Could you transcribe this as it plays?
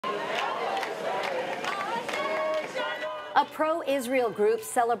A pro-Israel group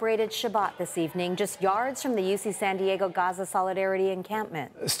celebrated Shabbat this evening, just yards from the UC San Diego Gaza Solidarity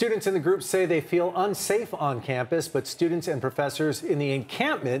encampment. Students in the group say they feel unsafe on campus, but students and professors in the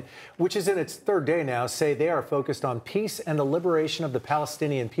encampment, which is in its third day now, say they are focused on peace and the liberation of the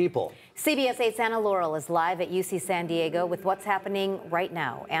Palestinian people. CBS 8's Anna Laurel is live at UC San Diego with what's happening right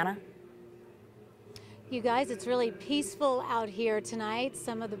now. Anna? You guys, it's really peaceful out here tonight.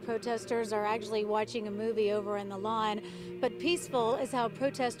 Some of the protesters are actually watching a movie over in the lawn. But peaceful is how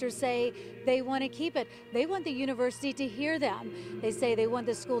protesters say they want to keep it. They want the university to hear them. They say they want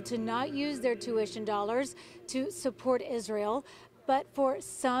the school to not use their tuition dollars to support Israel. But for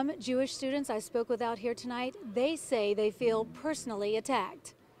some Jewish students I spoke with out here tonight, they say they feel personally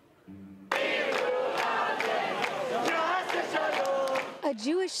attacked. A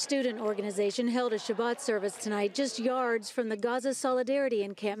Jewish student organization held a Shabbat service tonight just yards from the Gaza Solidarity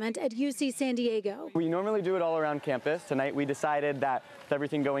encampment at UC San Diego. We normally do it all around campus. Tonight we decided that with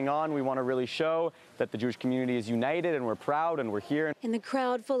everything going on, we want to really show that the Jewish community is united and we're proud and we're here. In the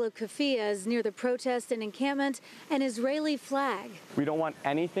crowd full of keffiyehs near the protest and encampment, an Israeli flag. We don't want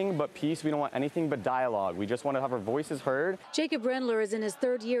anything but peace. We don't want anything but dialogue. We just want to have our voices heard. Jacob Rendler is in his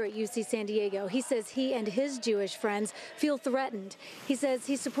third year at UC San Diego. He says he and his Jewish friends feel threatened. He says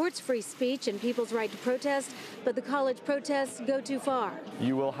he supports free speech and people's right to protest, but the college protests go too far.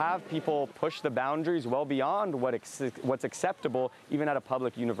 You will have people push the boundaries well beyond what's acceptable, even at a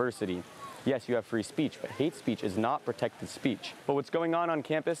public university. Yes, you have free speech, but hate speech is not protected speech. But what's going on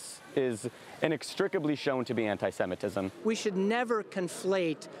campus is inextricably shown to be anti-Semitism. We should never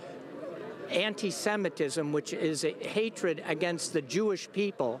conflate anti-Semitism, which is a hatred against the Jewish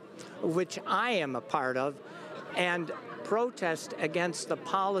people, which I am a part of, and protest against the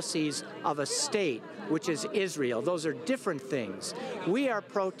policies of a state, which is Israel. Those are different things. We are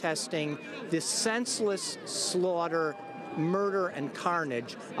protesting the senseless slaughter, murder and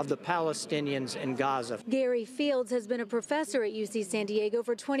carnage of the Palestinians in Gaza. Gary Fields has been a professor at UC San Diego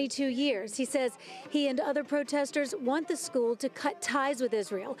for 22 years. He says he and other protesters want the school to cut ties with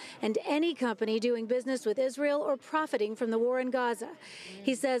Israel and any company doing business with Israel or profiting from the war in Gaza.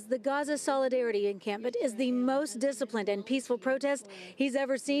 He says the Gaza Solidarity encampment is the most disciplined and peaceful protest he's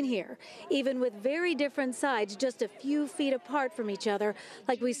ever seen here, even with very different sides just a few feet apart from each other,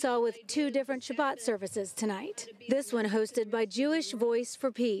 like we saw with two different Shabbat services tonight. This one hosted by Jewish Voice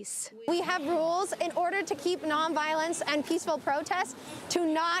for Peace. We have rules in order to keep nonviolence and peaceful protests to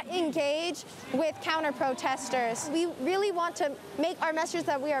not engage with counter-protesters. We really want to make our message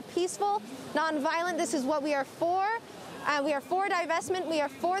that we are peaceful, nonviolent. This is what we are for. We are for divestment. We are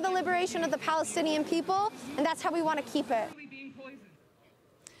for the liberation of the Palestinian people, and that's how we want to keep it.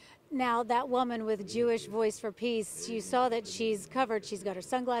 Now, that woman with Jewish Voice for Peace, you saw that she's covered. She's got her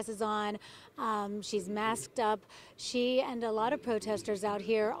sunglasses on. She's masked up. She and a lot of protesters out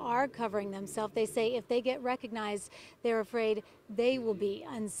here are covering themselves. They say if they get recognized, they're afraid they will be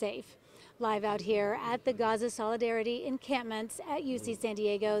unsafe. Live out here at the Gaza Solidarity encampments at UC San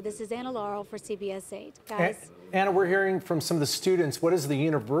Diego, this is Anna Laurel for CBS 8. Guys. Anna, we're hearing from some of the students. What is the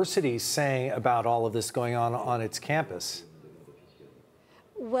university saying about all of this going on its campus?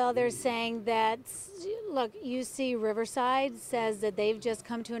 Well, they're saying that, look, UC Riverside says that they've just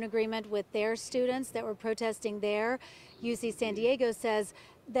come to an agreement with their students that were protesting there. UC San Diego says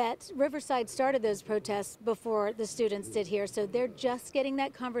that Riverside started those protests before the students did here, so they're just getting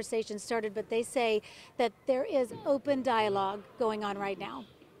that conversation started, but they say that there is open dialogue going on right now.